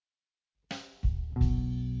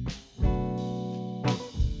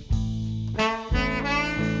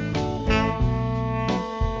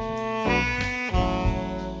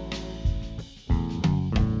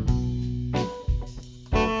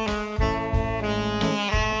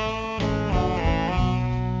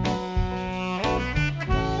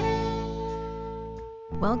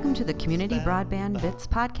Welcome to the Community Broadband Bits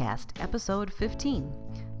Podcast, Episode 15.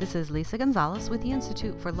 This is Lisa Gonzalez with the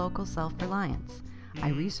Institute for Local Self-Reliance.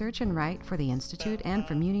 I research and write for the Institute and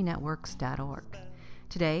for MuniNetworks.org.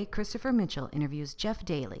 Today, Christopher Mitchell interviews Jeff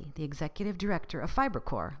Daly, the Executive Director of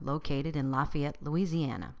FiberCorps, located in Lafayette,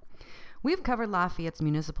 Louisiana. We've covered Lafayette's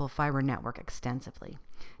municipal fiber network extensively.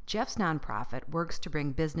 Jeff's nonprofit works to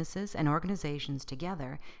bring businesses and organizations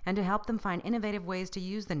together and to help them find innovative ways to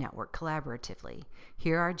use the network collaboratively.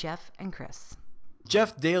 Here are Jeff and Chris.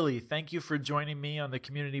 Jeff Daly, thank you for joining me on the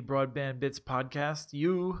Community Broadband Bits podcast.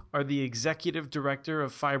 You are the Executive Director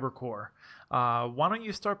of FiberCorps. Why don't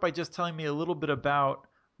you start by just telling me a little bit about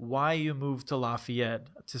why you moved to Lafayette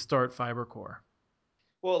to start FiberCorps?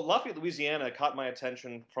 Well, Lafayette, Louisiana caught my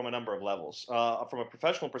attention from a number of levels. From a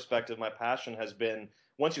professional perspective, my passion has been,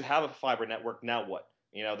 once you have a fiber network, now what?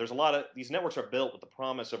 You know, there's a lot of, these networks are built with the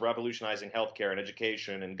promise of revolutionizing healthcare and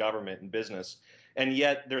education and government and business. And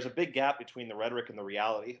yet there's a big gap between the rhetoric and the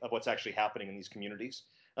reality of what's actually happening in these communities.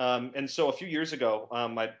 And so a few years ago,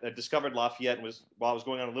 I discovered Lafayette and while I was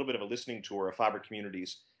going on a little bit of a listening tour of fiber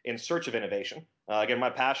communities in search of innovation. Again,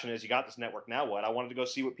 my passion is, you got this network, now what? I wanted to go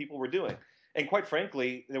see what people were doing. And quite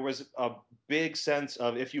frankly, there was a big sense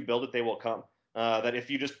of, if you build it, they will come. That if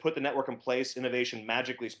you just put the network in place, innovation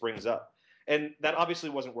magically springs up. And that obviously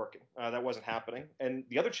wasn't working. That wasn't happening. And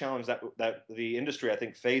the other challenge that the industry, I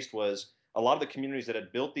think, faced was a lot of the communities that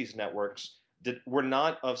had built these networks were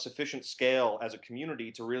not of sufficient scale as a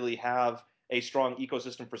community to really have a strong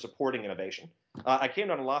ecosystem for supporting innovation. I came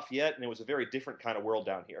down to Lafayette, and it was a very different kind of world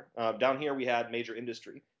down here. Down here, we had major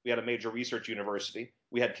industry. We had a major research university.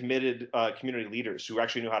 We had committed community leaders who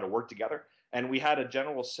actually knew how to work together. And we had a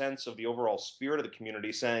general sense of the overall spirit of the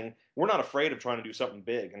community saying, we're not afraid of trying to do something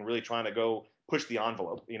big and really trying to go push the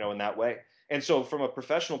envelope, in that way. And so from a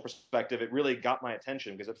professional perspective, it really got my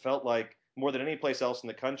attention because it felt like more than any place else in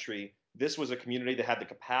the country, this was a community that had the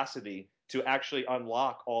capacity to actually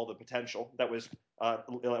unlock all the potential that was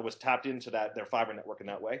tapped into their fiber network in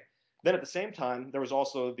that way. Then at the same time, there was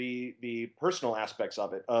also the personal aspects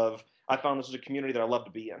of it. I found this was a community that I love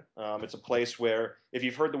to be in. It's a place where, if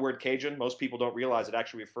you've heard the word Cajun, most people don't realize it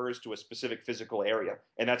actually refers to a specific physical area,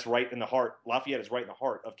 and that's right in the heart. Lafayette is right in the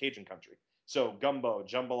heart of Cajun country. So gumbo,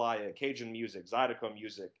 jambalaya, Cajun music, Zydeco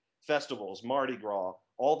music, festivals, Mardi Gras,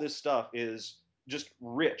 all this stuff is just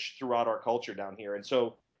rich throughout our culture down here. And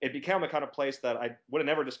so it became a kind of place that I would have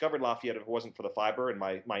never discovered Lafayette if it wasn't for the fiber and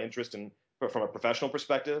my interest from a professional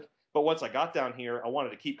perspective. But once I got down here, I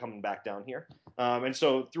wanted to keep coming back down here. And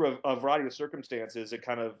so through a variety of circumstances, it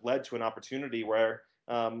kind of led to an opportunity where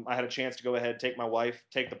I had a chance to go ahead, take my wife,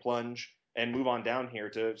 take the plunge, and move on down here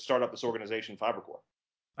to start up this organization, FiberCorps.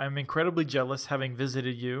 I'm incredibly jealous, having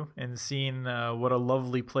visited you and seen what a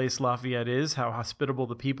lovely place Lafayette is, how hospitable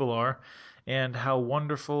the people are, and how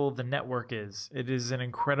wonderful the network is. It is an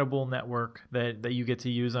incredible network that you get to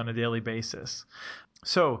use on a daily basis.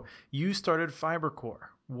 So you started FiberCorps.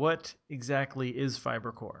 What exactly is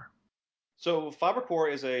FiberCorps? So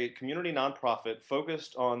FiberCorps is a community nonprofit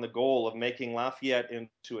focused on the goal of making Lafayette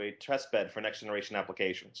into a testbed for next generation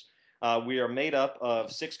applications. We are made up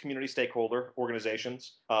of 6 community stakeholder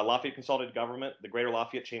organizations: Lafayette Consolidated Government, the Greater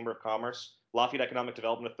Lafayette Chamber of Commerce, Lafayette Economic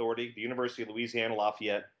Development Authority, the University of Louisiana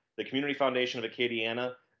Lafayette, the Community Foundation of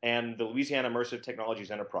Acadiana, and the Louisiana Immersive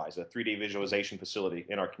Technologies Enterprise, a 3D visualization facility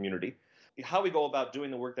in our community. How we go about doing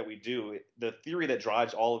the work that we do, the theory that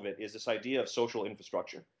drives all of it is this idea of social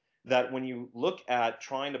infrastructure. That when you look at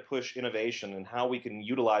trying to push innovation and how we can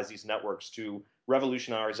utilize these networks to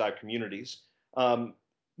revolutionize our communities,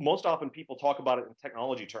 most often people talk about it in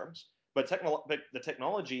technology terms, but the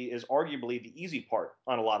technology is arguably the easy part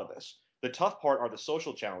on a lot of this. The tough part are the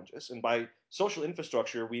social challenges. And by social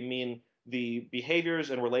infrastructure, we mean the behaviors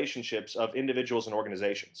and relationships of individuals and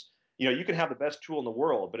organizations. You can have the best tool in the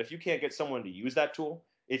world, but if you can't get someone to use that tool,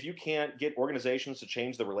 if you can't get organizations to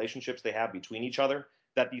change the relationships they have between each other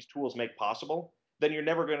that these tools make possible, then you're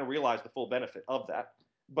never going to realize the full benefit of that.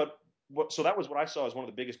 So that was what I saw as one of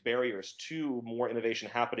the biggest barriers to more innovation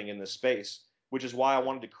happening in this space, which is why I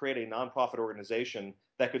wanted to create a nonprofit organization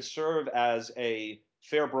that could serve as a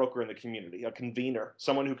fair broker in the community, a convener,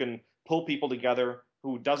 someone who can pull people together,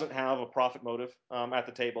 who doesn't have a profit motive at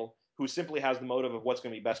the table, who simply has the motive of what's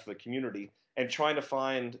going to be best for the community, and trying to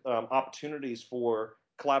find opportunities for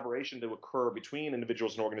collaboration to occur between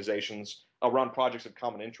individuals and organizations around projects of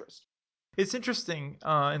common interest. It's interesting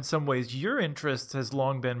in some ways. Your interest has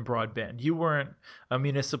long been broadband. You weren't a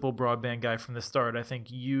municipal broadband guy from the start. I think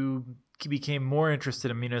you became more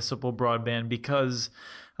interested in municipal broadband because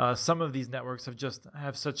some of these networks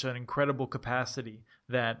have such an incredible capacity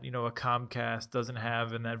that a Comcast doesn't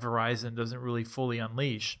have, and that Verizon doesn't really fully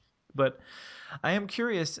unleash. But I am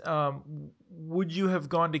curious, would you have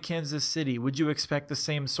gone to Kansas City? Would you expect the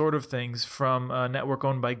same sort of things from a network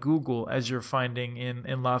owned by Google as you're finding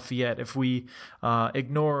in Lafayette if we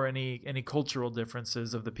ignore any cultural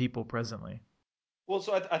differences of the people presently? Well,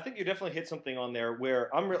 so I think you definitely hit something on there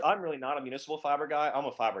where I'm really not a municipal fiber guy. I'm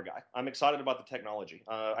a fiber guy. I'm excited about the technology.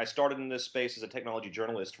 I started in this space as a technology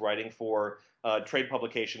journalist, writing for a trade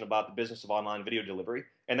publication about the business of online video delivery,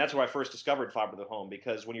 and that's where I first discovered fiber to the home.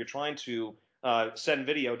 Because when you're trying to send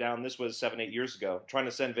video down, this was 7, 8 years ago, trying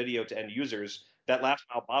to send video to end users, that last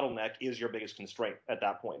mile bottleneck is your biggest constraint at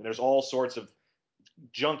that point. And there's all sorts of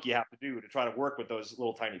junk you have to do to try to work with those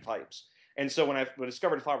little tiny pipes. And so when I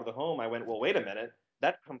discovered fiber to the home, I went, well, wait a minute,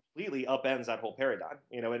 that completely upends that whole paradigm,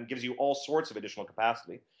 and gives you all sorts of additional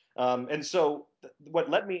capacity. And so what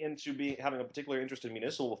led me into having a particular interest in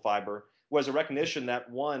municipal fiber was a recognition that,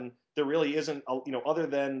 one, there really isn't, other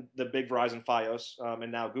than the big Verizon Fios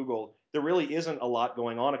and now Google, there really isn't a lot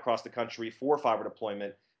going on across the country for fiber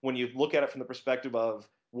deployment when you look at it from the perspective of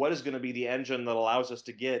what is going to be the engine that allows us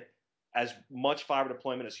to get as much fiber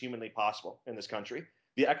deployment as humanly possible in this country.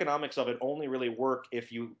 The economics of it only really work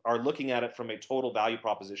if you are looking at it from a total value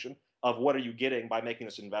proposition of what are you getting by making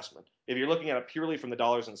this investment. If you're looking at it purely from the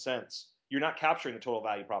dollars and cents, you're not capturing the total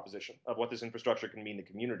value proposition of what this infrastructure can mean to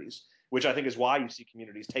communities, which I think is why you see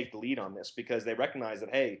communities take the lead on this, because they recognize that,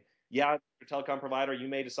 hey, yeah, your telecom provider, you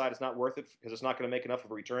may decide it's not worth it because it's not going to make enough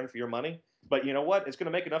of a return for your money. But you know what? It's going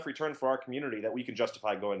to make enough return for our community that we can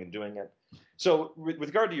justify going and doing it. So, with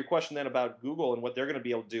regard to your question then about Google and what they're going to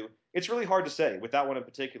be able to do, it's really hard to say with that one in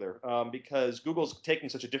particular, because Google's taking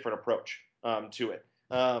such a different approach to it.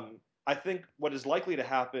 I think what is likely to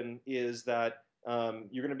happen is that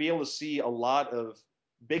you're going to be able to see a lot of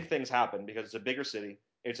big things happen because it's a bigger city.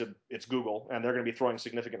 It's Google, and they're going to be throwing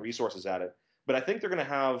significant resources at it. But I think they're going to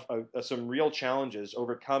have some real challenges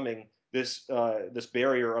overcoming this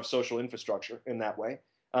barrier of social infrastructure in that way.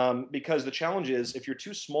 Because the challenge is, if you're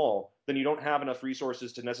too small, then you don't have enough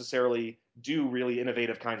resources to necessarily do really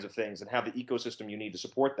innovative kinds of things and have the ecosystem you need to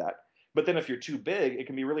support that. But then if you're too big, it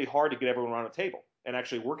can be really hard to get everyone around a table and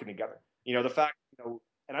actually working together. The fact,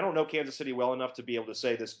 and I don't know Kansas City well enough to be able to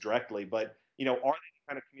say this directly, but are they the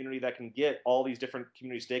kind of community that can get all these different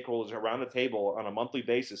community stakeholders around the table on a monthly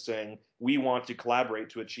basis saying, we want to collaborate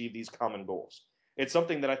to achieve these common goals? It's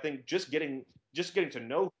something that I think just getting to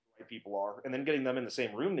know who the right people are, and then getting them in the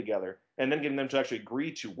same room together, and then getting them to actually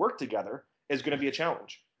agree to work together is going to be a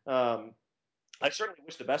challenge. I certainly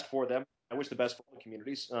wish the best for them. I wish the best for all the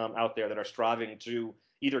communities out there that are striving to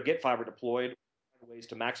either get fiber deployed or ways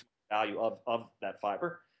to maximize value of that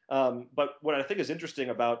fiber. But what I think is interesting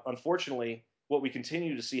about, unfortunately, what we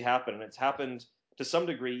continue to see happen, and it's happened to some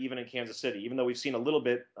degree even in Kansas City, even though we've seen a little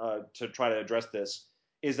bit to try to address this,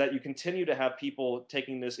 is that you continue to have people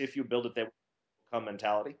taking this "if you build it, they will come"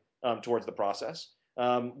 mentality towards the process.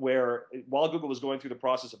 Where while Google was going through the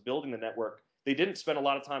process of building the network, they didn't spend a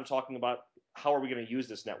lot of time talking about how are we going to use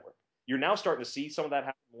this network. You're now starting to see some of that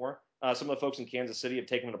happen more. Some of the folks in Kansas City have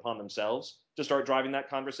taken it upon themselves to start driving that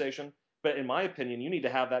conversation. But in my opinion, you need to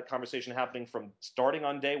have that conversation happening from starting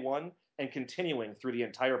on day one and continuing through the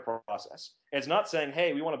entire process. And it's not saying,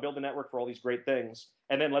 hey, we want to build the network for all these great things,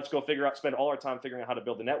 and then let's go spend all our time figuring out how to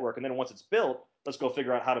build the network. And then once it's built, let's go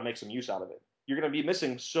figure out how to make some use out of it. You're going to be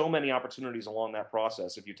missing so many opportunities along that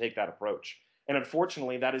process if you take that approach. And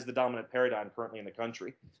unfortunately, that is the dominant paradigm currently in the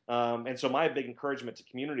country. And so my big encouragement to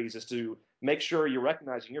communities is to make sure you're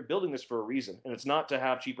recognizing you're building this for a reason. And it's not to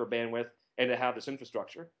have cheaper bandwidth and to have this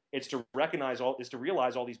infrastructure. It's to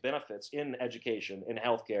realize all these benefits in education, in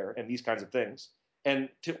healthcare, and these kinds of things. And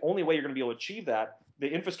the only way you're going to be able to achieve that, the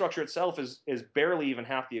infrastructure itself is barely even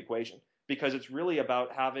half the equation, because it's really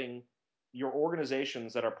about having your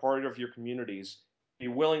organizations that are part of your communities be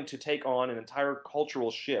willing to take on an entire cultural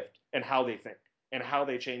shift in how they think and how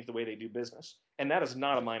they change the way they do business. And that is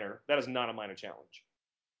not a minor challenge.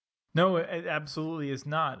 No, it absolutely is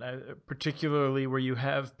not, particularly where you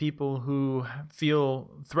have people who feel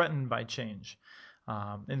threatened by change.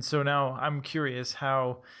 And so now I'm curious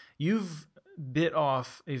how you've bit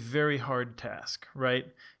off a very hard task, right?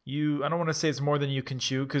 I don't want to say it's more than you can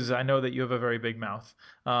chew because I know that you have a very big mouth.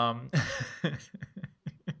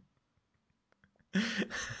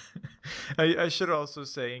 I should also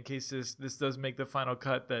say, in case this does make the final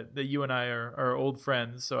cut, that you and I are old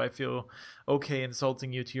friends, so I feel okay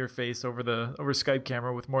insulting you to your face over Skype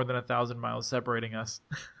camera with more than 1,000 miles separating us.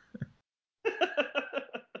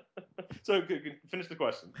 So finish the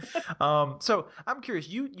question. So I'm curious.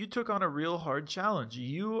 You took on a real hard challenge.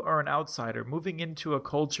 You are an outsider moving into a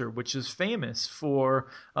culture which is famous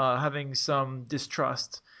for having some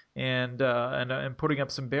distrust and putting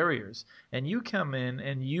up some barriers. And you come in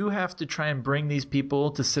and you have to try and bring these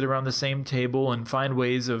people to sit around the same table and find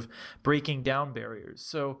ways of breaking down barriers.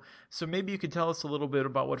 So maybe you could tell us a little bit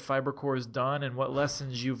about what FiberCore has done and what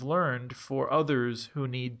lessons you've learned for others who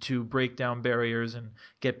need to break down barriers and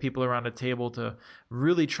get people around a table to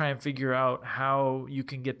really try and figure out how you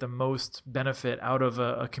can get the most benefit out of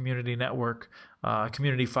a community network,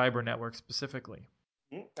 community fiber network specifically.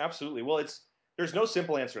 Absolutely. Well, there's no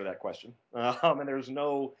simple answer to that question, and there's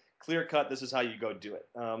no clear cut. This is how you go do it.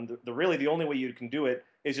 Really the only way you can do it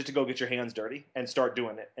is just to go get your hands dirty and start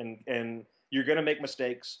doing it. And you're gonna make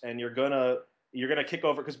mistakes, and you're gonna kick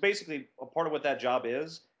over, because basically a part of what that job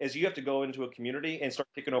is you have to go into a community and start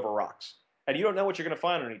kicking over rocks, and you don't know what you're gonna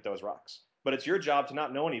find underneath those rocks. But it's your job to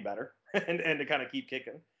not know any better and to kind of keep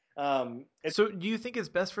kicking. So do you think it's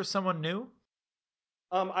best for someone new?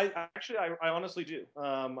 I honestly do.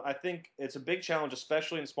 I think it's a big challenge,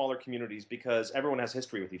 especially in smaller communities, because everyone has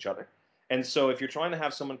history with each other. And so, if you're trying to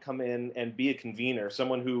have someone come in and be a convener,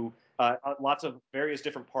 someone who lots of various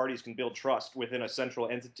different parties can build trust within a central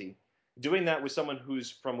entity, doing that with someone who's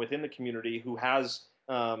from within the community, who has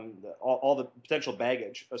all the potential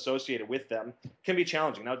baggage associated with them, can be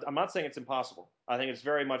challenging. Now, I'm not saying it's impossible. I think it's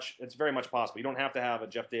very much possible. You don't have to have a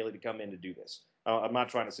Jeff Daly to come in to do this. I'm not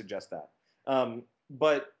trying to suggest that.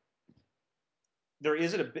 But there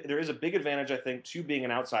is a big advantage, I think, to being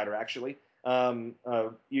an outsider. Actually,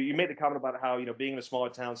 you made the comment about how being in a smaller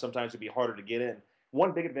town sometimes it'd be harder to get in.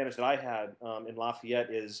 One big advantage that I had in Lafayette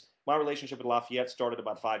is my relationship with Lafayette started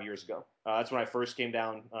about 5 years ago. That's when I first came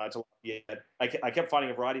down to Lafayette. I kept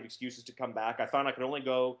finding a variety of excuses to come back. I found I could only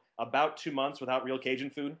go about 2 months without real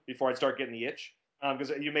Cajun food before I'd start getting the itch. Because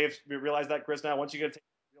you may have realized that, Chris. Now, once you get to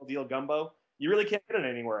real deal gumbo, you really can't get it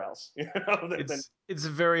anywhere else. It's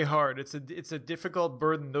very hard. It's a difficult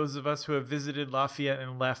burden those of us who have visited Lafayette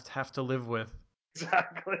and left have to live with.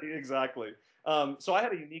 Exactly, exactly. So I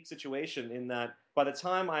had a unique situation in that by the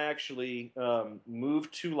time I actually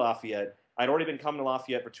moved to Lafayette, I'd already been coming to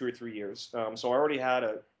Lafayette for 2 or 3 years. So I already had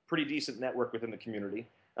a pretty decent network within the community.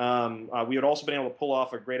 We had also been able to pull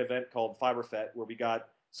off a great event called FiberFet, where we got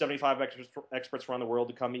 75 experts around the world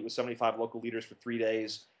to come meet with 75 local leaders for 3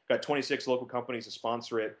 days. Got 26 local companies to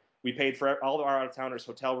sponsor it. We paid for all of our out-of-towners'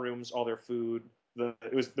 hotel rooms, all their food.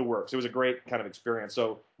 It was the works. It was a great kind of experience.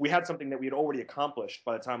 So we had something that we had already accomplished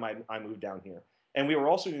by the time I moved down here. And we were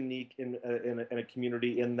also unique in a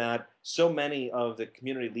community in that so many of the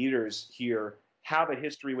community leaders here have a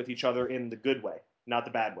history with each other in the good way, not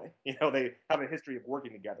the bad way. They have a history of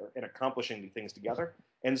working together and accomplishing things together.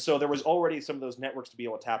 And so there was already some of those networks to be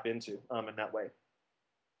able to tap into in that way.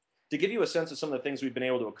 To give you a sense of some of the things we've been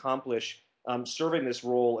able to accomplish serving this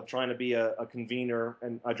role of trying to be a convener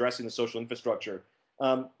and addressing the social infrastructure.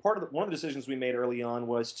 One of the decisions we made early on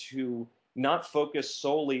was to not focus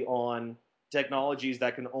solely on technologies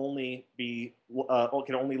that can only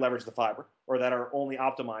leverage the fiber, or that are only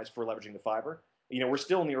optimized for leveraging the fiber. We're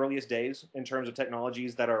still in the earliest days in terms of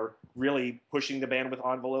technologies that are really pushing the bandwidth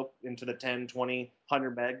envelope into the 10, 20,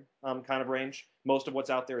 100 meg kind of range. Most of what's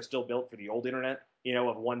out there is still built for the old internet,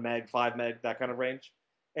 of 1 meg, 5 meg, that kind of range.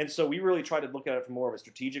 And so we really try to look at it from more of a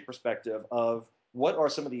strategic perspective of what are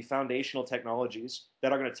some of the foundational technologies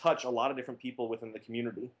that are going to touch a lot of different people within the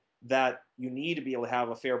community that you need to be able to have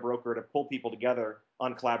a fair broker to pull people together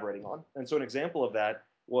on collaborating on. And so an example of that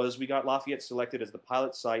was we got Lafayette selected as the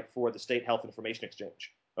pilot site for the State Health Information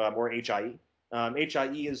Exchange, or HIE.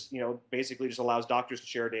 HIE is, basically just allows doctors to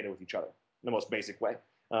share data with each other in the most basic way.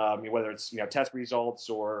 Whether it's, test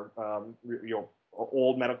results or,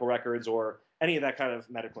 old medical records or any of that kind of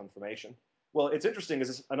medical information. Well, it's interesting,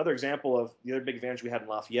 is another example of the other big advantage we had in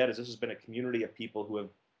Lafayette is this has been a community of people who have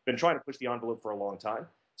been trying to push the envelope for a long time.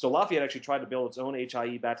 So Lafayette actually tried to build its own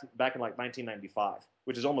HIE back in like 1995,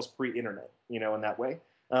 which is almost pre-internet, in that way.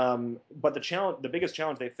 But the biggest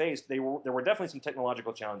challenge they faced, there were definitely some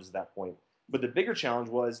technological challenges at that point. But the bigger challenge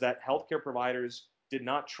was that healthcare providers did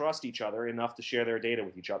not trust each other enough to share their data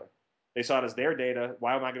with each other. They saw it as their data.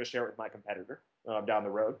 Why am I going to share it with my competitor down the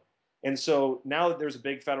road? And so now there's a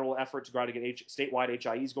big federal effort to try to get statewide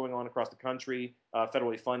HIEs going on across the country,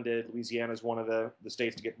 federally funded. Louisiana is one of the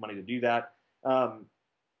states to get money to do that.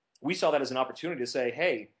 We saw that as an opportunity to say,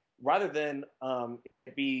 hey, rather than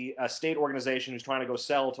it be a state organization who's trying to go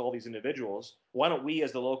sell to all these individuals, why don't we,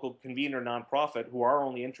 as the local convener nonprofit, who our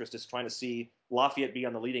only interest is trying to see Lafayette be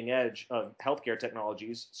on the leading edge of healthcare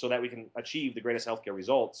technologies so that we can achieve the greatest healthcare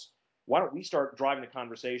results, why don't we start driving the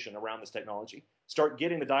conversation around this technology? Start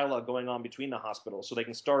getting the dialogue going on between the hospitals so they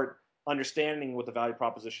can start understanding what the value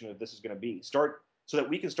proposition of this is going to be. Start so that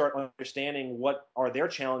we can start understanding what are their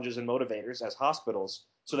challenges and motivators as hospitals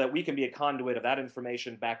so that we can be a conduit of that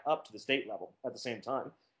information back up to the state level at the same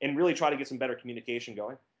time and really try to get some better communication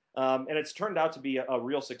going. And it's turned out to be a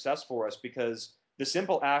real success for us because the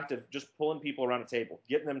simple act of just pulling people around a table,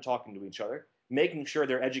 getting them talking to each other, making sure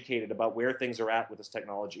they're educated about where things are at with this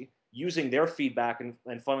technology, using their feedback and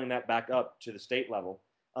funneling that back up to the state level,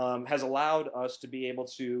 has allowed us to be able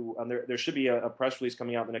to, there should be a press release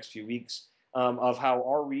coming out in the next few weeks of how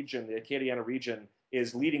our region, the Acadiana region,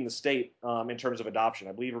 is leading the state in terms of adoption.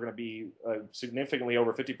 I believe we're going to be significantly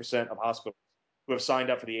over 50% of hospitals who have signed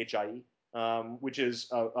up for the HIE, which is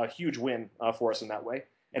a huge win for us in that way.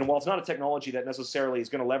 And while it's not a technology that necessarily is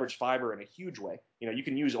going to leverage fiber in a huge way, you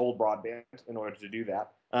can use old broadband in order to do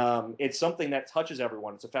that. It's something that touches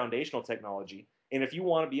everyone. It's a foundational technology. And if you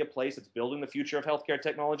want to be a place that's building the future of healthcare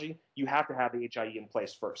technology, you have to have the HIE in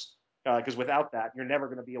place first. Because without that, you're never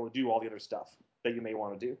going to be able to do all the other stuff that you may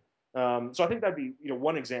want to do. So I think that'd be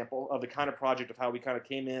one example of the kind of project of how we kind of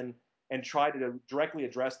came in and tried to directly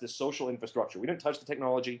address this social infrastructure. We didn't touch the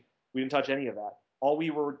technology. We didn't touch any of that. All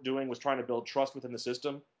we were doing was trying to build trust within the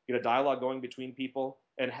system, get a dialogue going between people,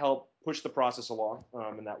 and help push the process along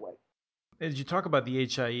in that way. As you talk about the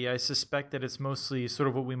HIE, I suspect that it's mostly sort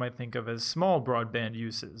of what we might think of as small broadband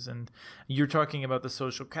uses. And you're talking about the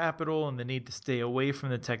social capital and the need to stay away from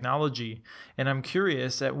the technology. And I'm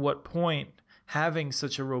curious at what point having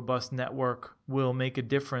such a robust network will make a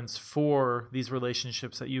difference for these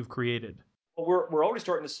relationships that you've created. Well, we're already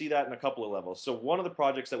starting to see that in a couple of levels. So one of the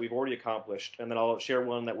projects that we've already accomplished, and then I'll share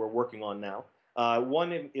one that we're working on now.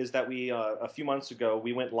 One is that we, a few months ago,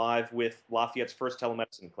 we went live with Lafayette's first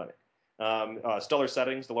telemedicine clinic. Stellar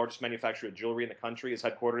Settings, the largest manufacturer of jewelry in the country, is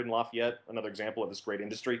headquartered in Lafayette, another example of this great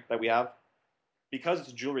industry that we have. Because it's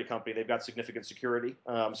a jewelry company, they've got significant security.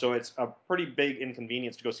 So it's a pretty big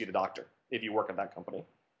inconvenience to go see the doctor if you work at that company.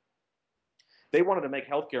 They wanted to make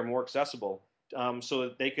healthcare more accessible so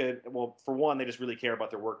that they could, well, for one, they just really care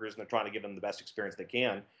about their workers and they're trying to give them the best experience they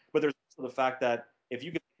can. But there's also the fact that if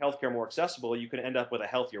you can make healthcare more accessible, you can end up with a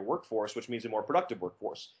healthier workforce, which means a more productive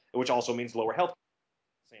workforce, which also means lower health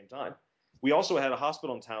at the same time. We also had a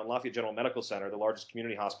hospital in town, Lafayette General Medical Center, the largest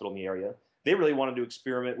community hospital in the area. They really wanted to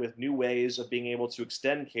experiment with new ways of being able to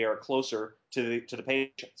extend care closer to the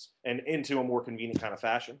patients and into a more convenient kind of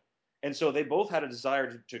fashion. And so they both had a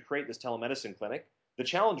desire to create this telemedicine clinic. The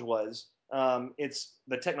challenge was it's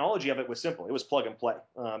the technology of it was simple. It was plug and play,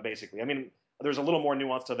 basically. I mean, there's a little more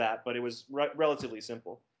nuance to that, but it was relatively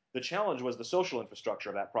simple. The challenge was the social infrastructure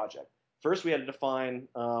of that project. First, we had to define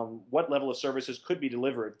what level of services could be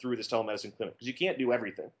delivered through this telemedicine clinic, because you can't do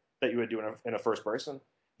everything that you would do in a first person.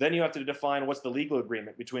 Then you have to define what's the legal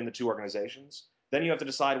agreement between the two organizations. Then you have to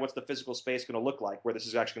decide what's the physical space going to look like, where this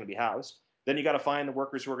is actually going to be housed. Then you got to find the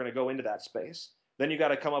workers who are going to go into that space. Then you got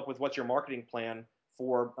to come up with what's your marketing plan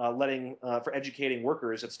for for educating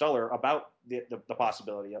workers at Stellar about the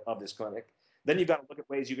possibility of this clinic. Then you've got to look at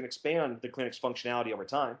ways you can expand the clinic's functionality over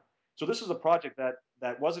time. So this was a project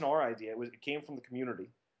that wasn't our idea. It came from the community,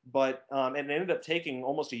 but and it ended up taking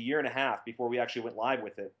almost a year and a half before we actually went live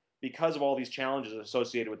with it because of all these challenges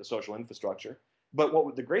associated with the social infrastructure. But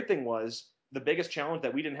what the great thing was, the biggest challenge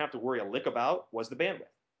that we didn't have to worry a lick about was the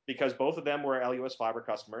bandwidth, because both of them were LUS Fiber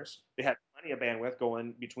customers. They had plenty of bandwidth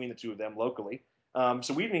going between the two of them locally.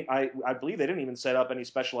 So we didn't, I believe they didn't even set up any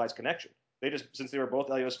specialized connection. They just, since they were both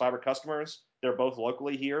LUS Fiber customers, they're both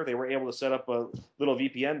locally here, they were able to set up a little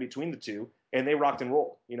VPN between the two, and they rocked and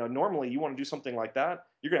rolled. Normally you want to do something like that,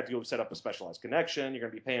 you're going to have to go set up a specialized connection. You're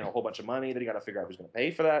going to be paying a whole bunch of money. Then you got to figure out who's going to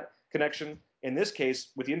pay for that connection. In this case,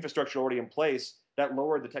 with the infrastructure already in place, that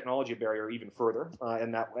lowered the technology barrier even further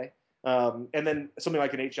in that way. And then something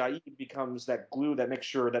like an HIE becomes that glue that makes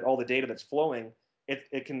sure that all the data that's flowing,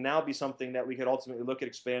 it can now be something that we could ultimately look at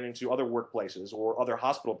expanding to other workplaces or other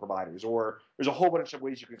hospital providers, or there's a whole bunch of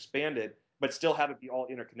ways you can expand it, but still have it be all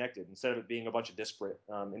interconnected instead of it being a bunch of disparate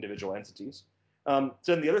individual entities. So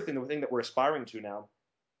then the thing that we're aspiring to now,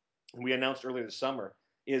 and we announced earlier this summer,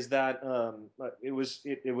 is that it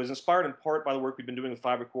was inspired in part by the work we've been doing with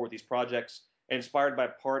FiberCore with these projects, and inspired by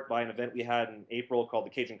part by an event we had in April called the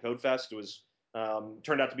Cajun Code Fest. It was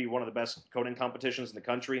turned out to be one of the best coding competitions in the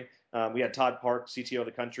country. We had Todd Park, CTO of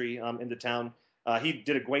the country, into town. He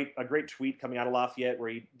did a great tweet coming out of Lafayette where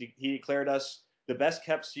he declared us the best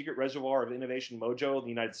kept secret reservoir of innovation mojo in the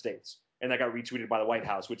United States. And that got retweeted by the White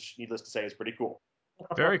House, which, needless to say, is pretty cool.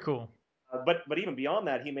 Very cool. But even beyond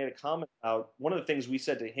that, he made a comment about one of the things we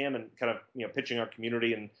said to him and kind of pitching our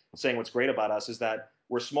community and saying what's great about us is that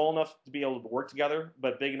we're small enough to be able to work together,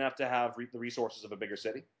 but big enough to have the resources of a bigger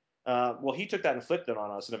city. Well, he took that and flipped it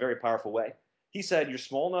on us in a very powerful way. He said, you're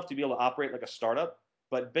small enough to be able to operate like a startup,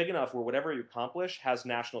 but big enough where whatever you accomplish has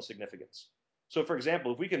national significance. So, for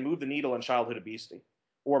example, if we can move the needle on childhood obesity,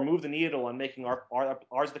 or move the needle on making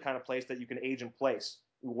ours the kind of place that you can age in place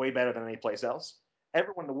way better than any place else,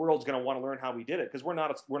 everyone in the world is going to want to learn how we did it because we're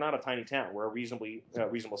not a tiny town. We're a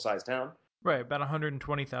reasonable sized town. Right, about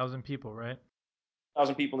 120,000 people, right?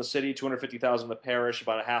 1,000 people in the city, 250,000 in the parish,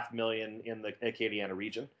 about 500,000 in the Acadiana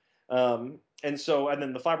region. And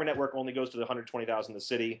then the fiber network only goes to the 120,000 in the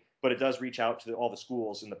city, but it does reach out to all the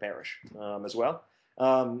schools in the parish as well.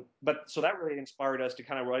 But so that really inspired us to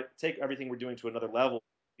kind of take everything we're doing to another level.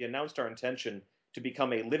 We announced our intention to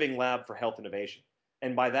become a living lab for health innovation.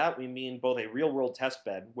 And by that, we mean both a real world test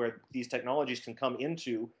bed where these technologies can come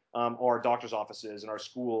into our doctor's offices and our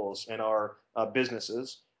schools and our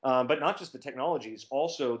businesses, but not just the technologies,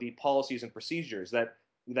 also the policies and procedures that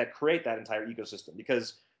create that entire ecosystem.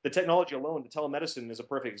 Because the technology alone, the telemedicine is a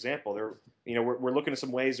perfect example. We're looking at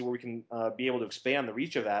some ways where we can be able to expand the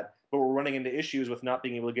reach of that, but we're running into issues with not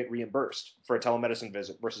being able to get reimbursed for a telemedicine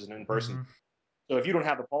visit versus an in-person. Mm-hmm. So if you don't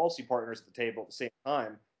have the policy partners at the table at the same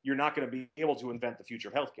time, you're not going to be able to invent the future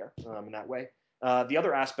of healthcare in that way. The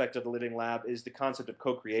other aspect of the living lab is the concept of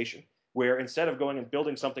co-creation, where instead of going and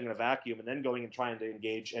building something in a vacuum and then going and trying to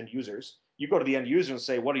engage end users, you go to the end user and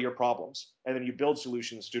say, what are your problems? And then you build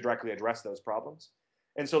solutions to directly address those problems.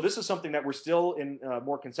 And so this is something that we're still in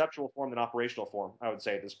more conceptual form than operational form, I would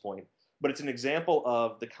say at this point. But it's an example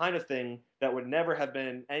of the kind of thing that would never have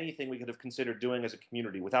been anything we could have considered doing as a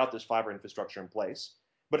community without this fiber infrastructure in place.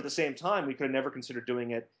 But at the same time, we could have never considered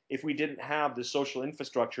doing it if we didn't have the social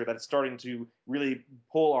infrastructure that's starting to really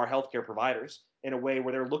pull our healthcare providers in a way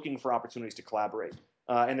where they're looking for opportunities to collaborate.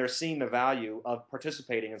 And they're seeing the value of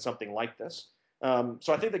participating in something like this.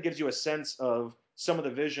 So I think that gives you a sense of some of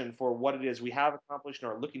the vision for what it is we have accomplished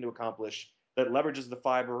and are looking to accomplish that leverages the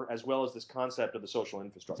fiber as well as this concept of the social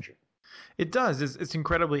infrastructure. It does. It's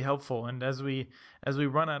incredibly helpful. And as we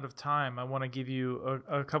run out of time, I want to give you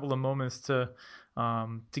a couple of moments to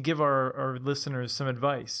give our listeners some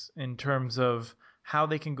advice in terms of how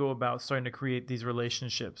they can go about starting to create these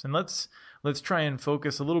relationships. And let's try and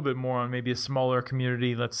focus a little bit more on maybe a smaller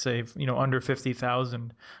community, let's say, under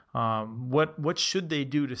 50,000. What should they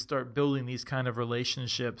do to start building these kind of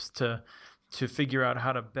relationships to figure out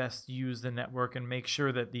how to best use the network and make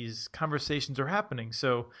sure that these conversations are happening?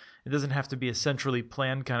 So it doesn't have to be a centrally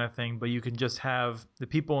planned kind of thing, but you can just have the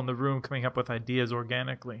people in the room coming up with ideas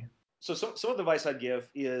organically. So some of the advice I'd give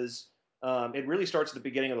is it really starts at the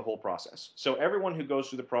beginning of the whole process. So everyone who goes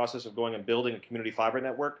through the process of going and building a community fiber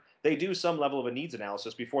network, they do some level of a needs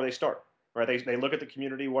analysis before they start. Right? They look at the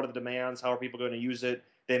community, what are the demands, how are people going to use it?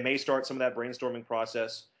 They may start some of that brainstorming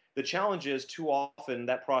process. The challenge is too often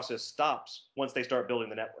that process stops once they start building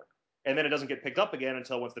the network. And then it doesn't get picked up again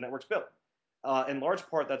until once the network's built. In large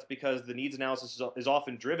part, that's because the needs analysis is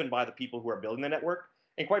often driven by the people who are building the network.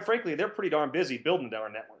 And quite frankly, they're pretty darn busy building our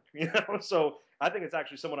network. So I think it's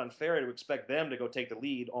actually somewhat unfair to expect them to go take the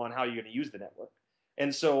lead on how you're going to use the network.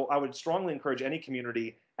 And so I would strongly encourage any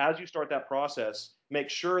community, as you start that process, make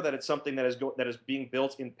sure that it's something that is being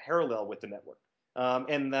built in parallel with the network.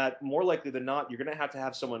 And that more likely than not, you're going to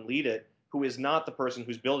have someone lead it who is not the person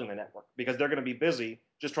who's building the network, because they're going to be busy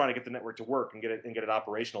just trying to get the network to work and get it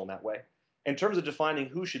operational in that way. In terms of defining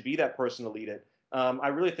who should be that person to lead it, I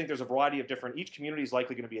really think there's a variety of different. Each community is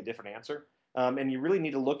likely going to be a different answer, and you really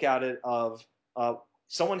need to look at it of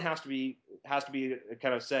someone has to be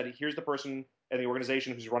kind of said, here's the person in the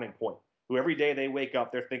organization who's running point, who every day they wake up,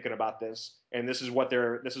 they're thinking about this, and this is what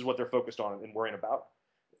they're focused on and worrying about.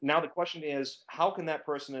 Now the question is, how can that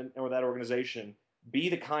person or that organization be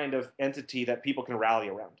the kind of entity that people can rally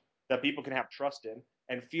around, that people can have trust in,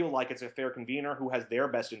 and feel like it's a fair convener who has their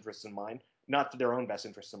best interests in mind, not their own best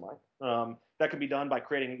interests in mind. That can be done by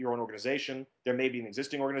creating your own organization. There may be an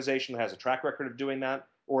existing organization that has a track record of doing that,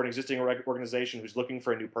 or an existing organization who's looking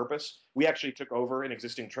for a new purpose. We actually took over an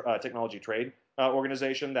existing technology trade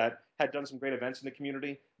organization that had done some great events in the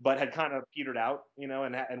community, but had kind of petered out,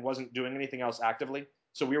 and wasn't doing anything else actively.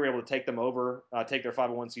 So we were able to take them over, take their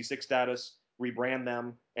 501c6 status, rebrand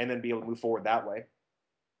them, and then be able to move forward that way.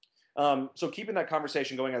 So keeping that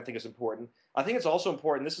conversation going, I think, is important. I think it's also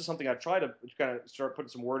important, this is something I've tried to kind of start putting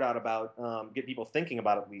some word out about, get people thinking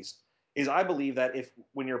about at least, is I believe that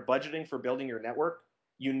when you're budgeting for building your network,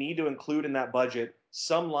 you need to include in that budget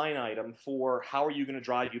some line item for how are you going to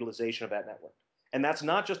drive utilization of that network. And that's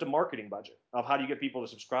not just a marketing budget of how do you get people to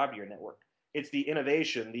subscribe to your network. It's the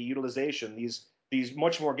innovation, the utilization, these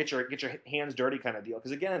much more get your hands dirty kind of deal.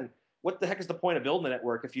 Because again, what the heck is the point of building a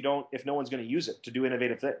network if no one's going to use it to do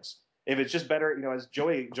innovative things? If it's just better, as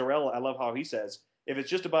Joey Jarrell, I love how he says, if it's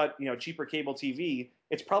just about cheaper cable TV,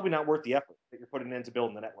 it's probably not worth the effort that you're putting into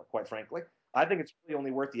building the network. Quite frankly, I think it's really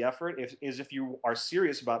only worth the effort if you are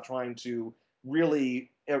serious about trying to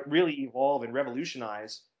really evolve and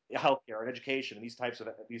revolutionize healthcare and education and these types of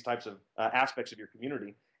aspects of your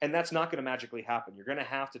community. And that's not going to magically happen. You're going to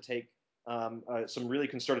have to take some really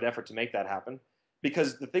concerted effort to make that happen.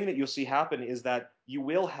 Because the thing that you'll see happen is that you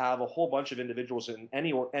will have a whole bunch of individuals in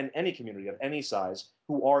any community of any size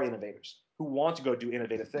who are innovators, who want to go do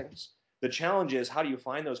innovative things. The challenge is, how do you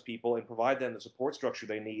find those people and provide them the support structure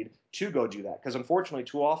they need to go do that? Because unfortunately,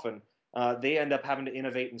 too often, they end up having to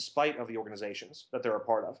innovate in spite of the organizations that they're a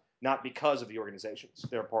part of, not because of the organizations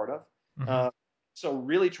they're a part of. Mm-hmm. So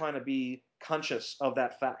really trying to be conscious of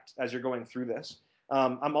that fact as you're going through this.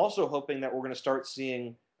 I'm also hoping that we're going to start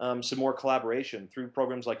seeing some more collaboration through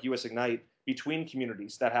programs like US Ignite between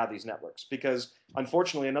communities that have these networks. Because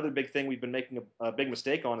unfortunately, another big thing we've been making a big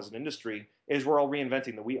mistake on as an industry is we're all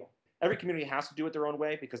reinventing the wheel. Every community has to do it their own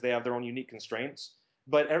way because they have their own unique constraints.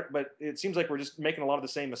 But it seems like we're just making a lot of the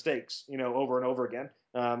same mistakes, over and over again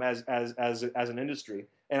as an industry.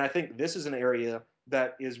 And I think this is an area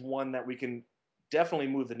that is one that we can definitely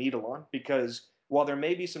move the needle on, because while there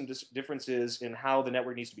may be some differences in how the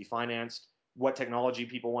network needs to be financed, what technology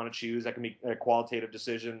people want to choose, that can be a qualitative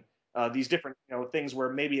decision, these different things where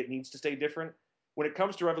maybe it needs to stay different. When it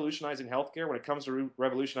comes to revolutionizing healthcare, when it comes to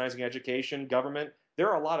revolutionizing education, government, there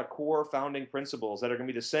are a lot of core founding principles that are going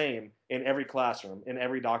to be the same in every classroom, in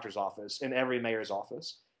every doctor's office, in every mayor's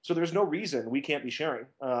office. So there's no reason we can't be sharing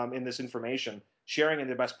in this information, sharing in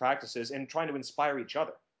the best practices, and trying to inspire each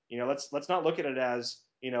other. Let's not look at it as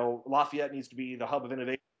Lafayette needs to be the hub of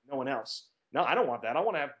innovation, no one else. No, I don't want that. I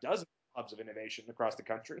want to have dozens of hubs of innovation across the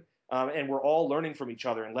country, and we're all learning from each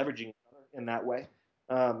other and leveraging each other in that way.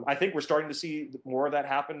 I think we're starting to see more of that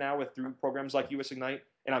happen now through programs like US Ignite,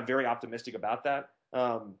 and I'm very optimistic about that.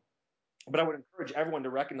 But I would encourage everyone to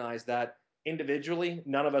recognize that individually,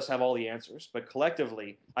 none of us have all the answers, but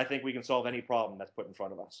collectively, I think we can solve any problem that's put in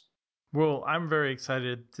front of us. Well, I'm very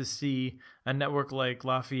excited to see a network like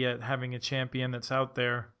Lafayette having a champion that's out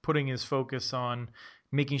there, putting his focus on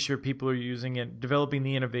making sure people are using it, developing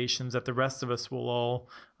the innovations that the rest of us will all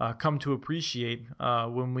come to appreciate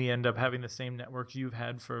when we end up having the same networks you've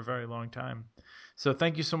had for a very long time. So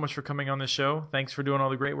thank you so much for coming on the show. Thanks for doing all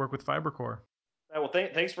the great work with FiberCore. Well,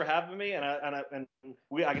 thanks for having me, and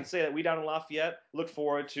I can say that we down in Lafayette look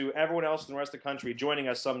forward to everyone else in the rest of the country joining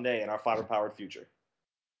us someday in our fiber-powered future.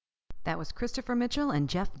 That was Christopher Mitchell and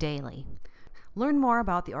Jeff Daly. Learn more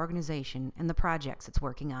about the organization and the projects it's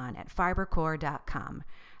working on at fibercorps.com.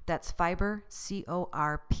 That's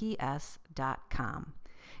fibercorps.com.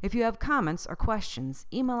 If you have comments or questions,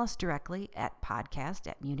 email us directly at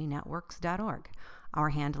podcast@muninetworks.org. Our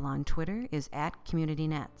handle on Twitter is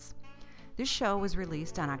 @CommunityNets. This show was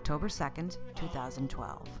released on October 2nd,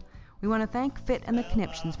 2012. We want to thank Fit and the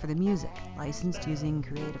Conniptions for the music, licensed using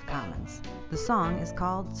Creative Commons. The song is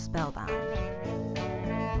called Spellbound.